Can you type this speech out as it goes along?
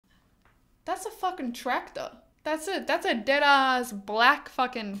That's a fucking tractor. That's a dead ass black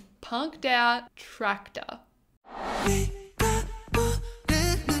fucking punked out tractor.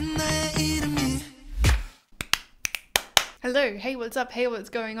 Hello, hey, what's up? Hey,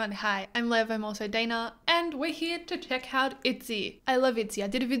 what's going on? Hi, I'm Lev, I'm also Dana, and we're here to check out ITZY. I love ITZY. I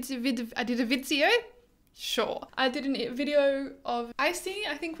did a video. Sure. I did a video of ITZY,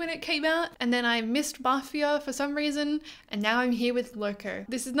 I think, when it came out, and then I missed Mafia for some reason, and now I'm here with LOCO.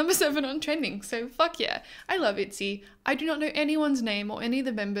 This is number 7 on trending, so fuck yeah. I love ITZY. I do not know anyone's name or any of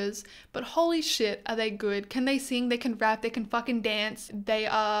the members, but holy shit, are they good? Can they sing? They can rap, they can fucking dance. They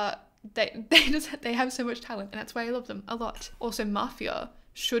have so much talent, and that's why I love them a lot. Also, Mafia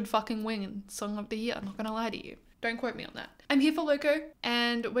should fucking win Song of the Year, I'm not gonna lie to you. Don't quote me on that. I'm here for LOCO,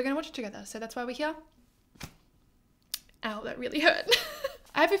 and we're gonna watch it together, so that's why we're here. Ow, that really hurt.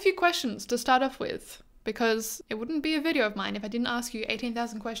 I have a few questions to start off with, because it wouldn't be a video of mine if I didn't ask you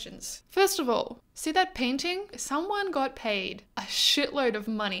 18,000 questions. First of all, see that painting? Someone got paid a shitload of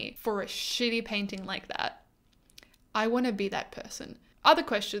money for a shitty painting like that. I want to be that person. Other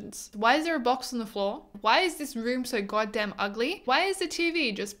questions. Why is there a box on the floor? Why is this room so goddamn ugly? Why is the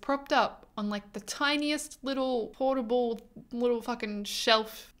TV just propped up on like the tiniest little portable little fucking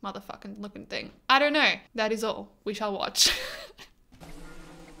shelf motherfucking looking thing? I don't know. That is all. We shall watch.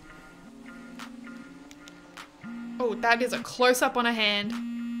 Oh, that is a close-up on a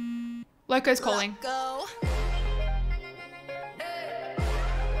hand. LOCO's calling. LOCO.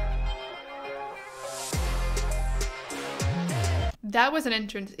 That was an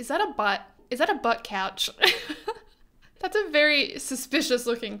entrance. Is that a butt? Is that a butt couch? That's a very suspicious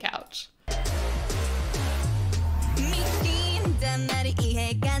looking couch.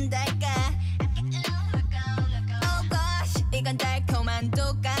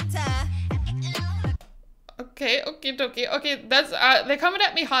 Okay, that's, they're coming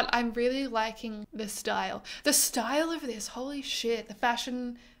at me hard. I'm really liking the style. The style of this, holy shit. The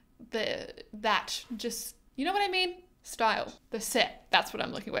fashion, just, you know what I mean? Style. The set. That's what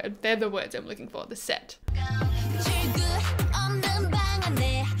I'm looking for. They're the words I'm looking for. The set.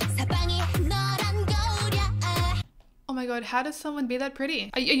 Oh my god, how does someone be that pretty?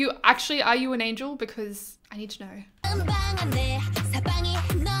 Are you an angel? Because I need to know.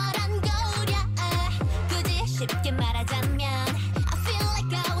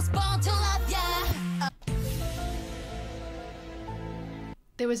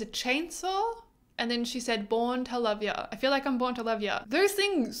 There was a chainsaw? And then she said, born to love ya. I feel like I'm born to love ya. Those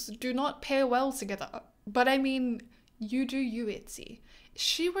things do not pair well together. But I mean, you do you, ITZY. Is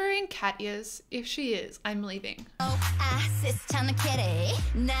she wearing cat ears? If she is, I'm leaving.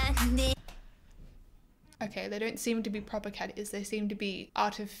 Okay, they don't seem to be proper cat ears. They seem to be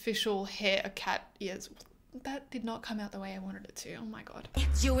artificial hair cat ears. That did not come out the way I wanted it to. Oh my god.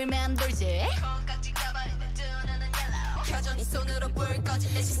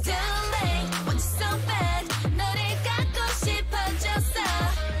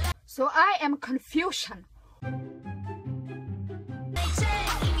 So I am confusion.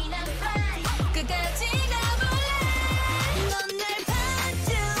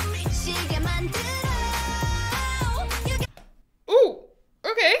 Ooh,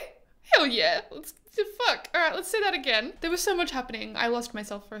 okay. Hell yeah. Fuck. Alright, let's say that again. There was so much happening. I lost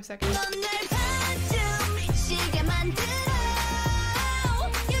myself for a second.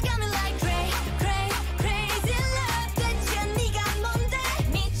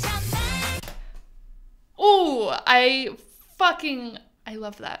 Ooh, I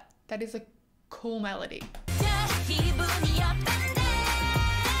love that. That is a cool melody.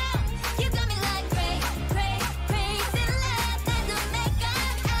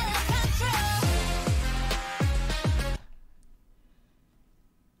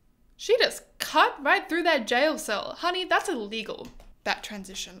 She just cut right through that jail cell. Honey, that's illegal. That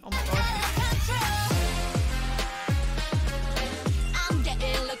transition, oh my god.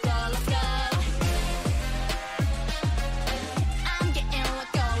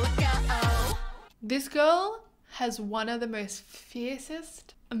 This girl has one of the most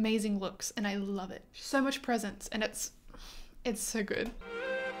fiercest, amazing looks, and I love it. So much presence, and it's so good.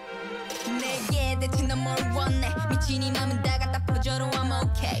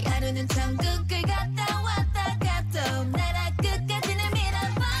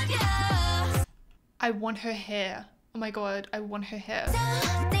 I want her hair. Oh my god, I want her hair.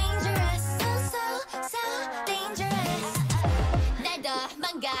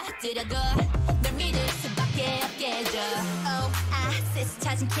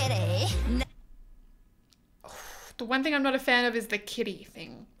 The one thing I'm not a fan of is the kitty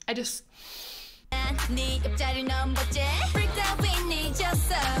thing. I just...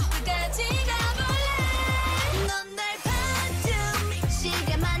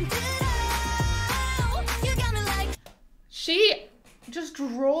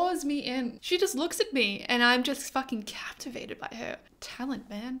 and she just looks at me and I'm just fucking captivated by her talent,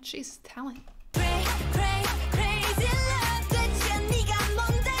 man. She's talent.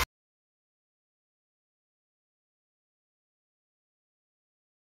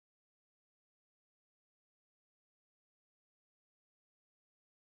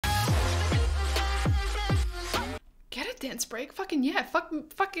 Get it, dance break. Fucking yeah. Fuck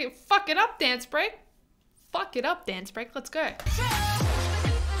it up, dance break. Fuck it up, dance break. Let's go.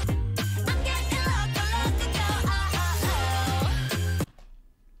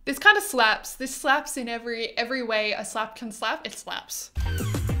 This kind of slaps. This slaps in every way a slap can slap. It slaps.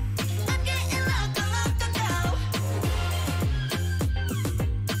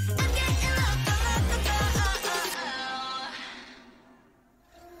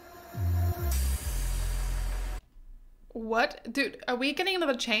 What? Dude, are we getting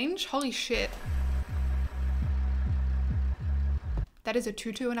another change? Holy shit. That is a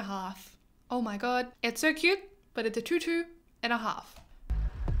 2.5. Oh my god. It's so cute, but it's a 2.5.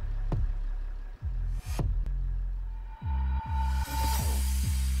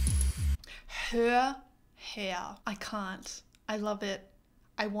 Her hair. I can't. I love it.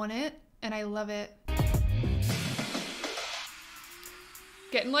 I want it and I love it.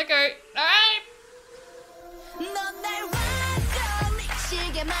 Getting LOCO. Alright.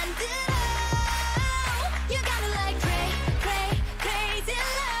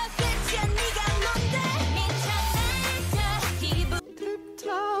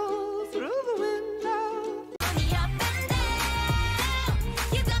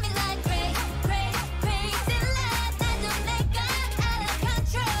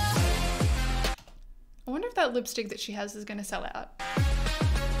 I wonder if that lipstick that she has is gonna sell out.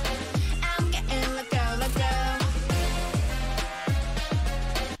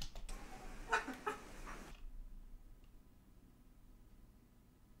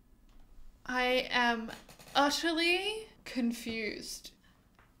 I am utterly confused.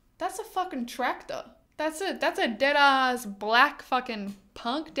 That's a fucking tractor. That's a dead ass black fucking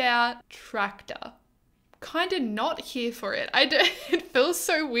punked out tractor. Kind of not here for it. It feels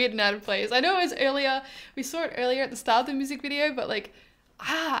so weird and out of place. I know it was earlier, we saw it earlier at the start of the music video, but like,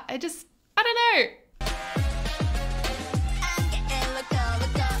 I don't know.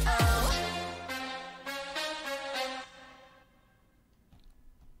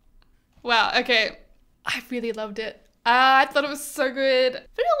 Wow, okay. I really loved it. I thought it was so good.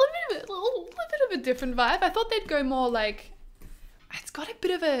 But a little bit of a different vibe. I thought they'd go more like, it's got a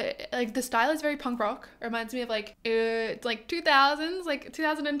bit of a, like the style is very punk rock. It reminds me of like, it's like 2000s, like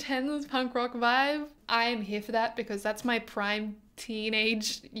 2010s punk rock vibe. I am here for that because that's my prime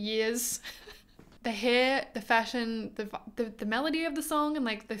teenage years. The hair, the fashion, the melody of the song and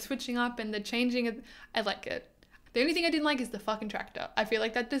like the switching up and the changing of, I like it. The only thing I didn't like is the fucking tractor. I feel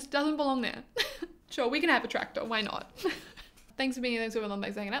like that just doesn't belong there. Sure, we can have a tractor. Why not? Thanks for being here. Thanks for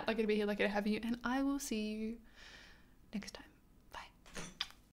hanging out. Lucky to be here. Lucky to have you. And I will see you next time.